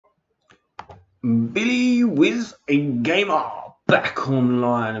Billy Wiz a Gamer back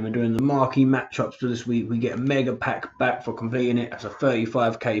online, and we're doing the marquee matchups for this week. We get a mega pack back for completing it as a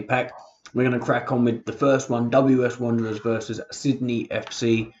 35k pack. We're going to crack on with the first one, WS Wanderers versus Sydney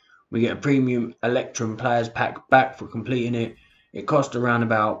FC. We get a premium Electrum Players pack back for completing it. It cost around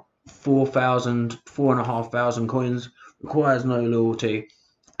about 4,500 coins, requires no loyalty,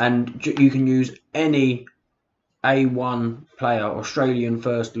 and you can use any A1 player, Australian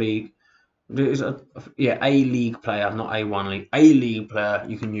First League. There's A League player, not A1 League. A League player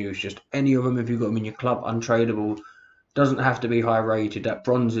you can use, just any of them if you've got them in your club, untradeable. Doesn't have to be high rated. That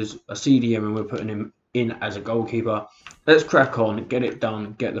bronze is a CDM and we're putting him in as a goalkeeper. Let's crack on, get it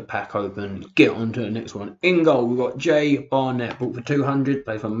done, get the pack open, get on to the next one. In goal, we've got Jay Barnett, bought for 200,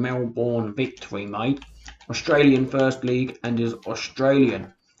 plays for Melbourne Victory, mate. Australian First League and is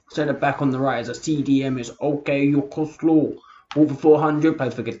Australian. Centre back on the right is a CDM, is OK Yokoslo. Bought for 400,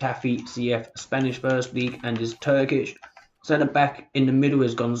 plays for Getafe CF Spanish First League and is Turkish. Centre back in the middle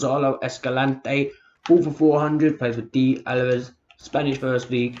is Gonzalo Escalante. Bought for 400, plays for D Alaves Spanish First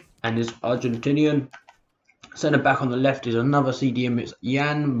League and is Argentinian. Centre back on the left is another CDM, it's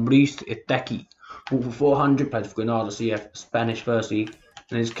Jan Brice Iteki. Bought for 400, plays for Granada CF Spanish First League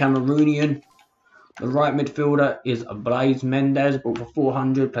and is Cameroonian. The right midfielder is Blaise Mendez, bought for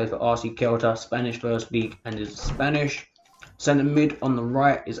 400, plays for RC Celta Spanish First League and is Spanish. Centre mid on the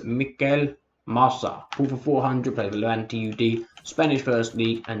right is Mikel Massa, bought for 400, plays for Levante UD Spanish First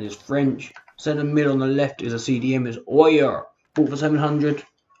League and is French. Centre mid on the left is a CDM, is Oyer, bought for 700.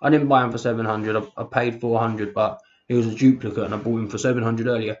 I didn't buy him for 700, I paid 400, but he was a duplicate and I bought him for 700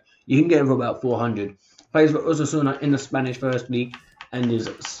 earlier. You can get him for about 400. Plays for Osasuna in the Spanish First League and is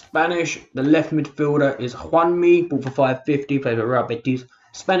Spanish. The left midfielder is Juanmi, bought for 550, plays for Real Betis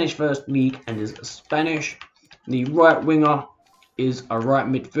Spanish First League and is Spanish. The right winger is a right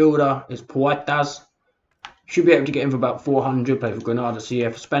midfielder, is Puertas. Should be able to get him for about 400, plays for Granada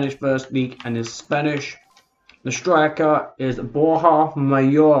CF Spanish First League and is Spanish. The striker is Borja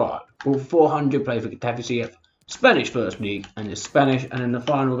Mayoral, bought for 400, plays for Getafe CF Spanish First League and is Spanish. And then the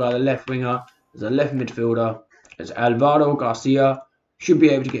final guy, the left winger, is a left midfielder, is Alvaro Garcia. Should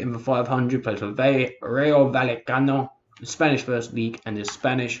be able to get him for 500, plays for Rayo Vallecano Spanish First League and is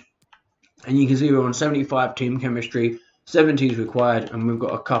Spanish. And you can see we're on 75 team chemistry, 70 is required, and we've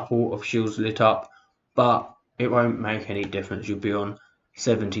got a couple of shields lit up, but it won't make any difference. You'll be on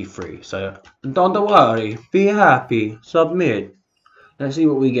 73. So don't worry, be happy, submit. Let's see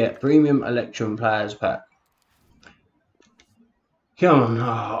what we get. Premium Electrum Players Pack. Come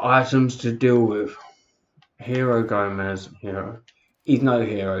on, items to deal with. Hero Gomez, hero. He's no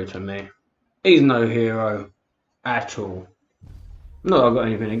hero to me. He's no hero at all. Not that I've got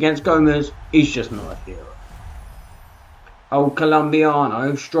anything against Gomez, he's just not a hero. Old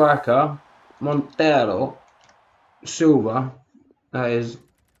Colombiano striker, Montero Silva. That is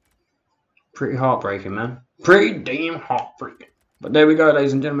pretty heartbreaking, man. Pretty damn heartbreaking. But there we go,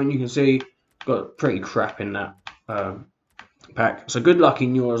 ladies and gentlemen. You can see got pretty crap in that pack. So good luck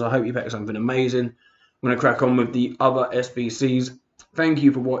in yours. I hope you pack something amazing. I'm going to crack on with the other SBCs. Thank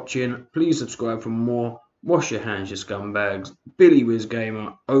you for watching. Please subscribe for more. Wash your hands, you scumbags. Billy Wiz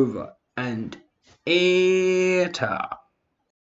Gamer over and out.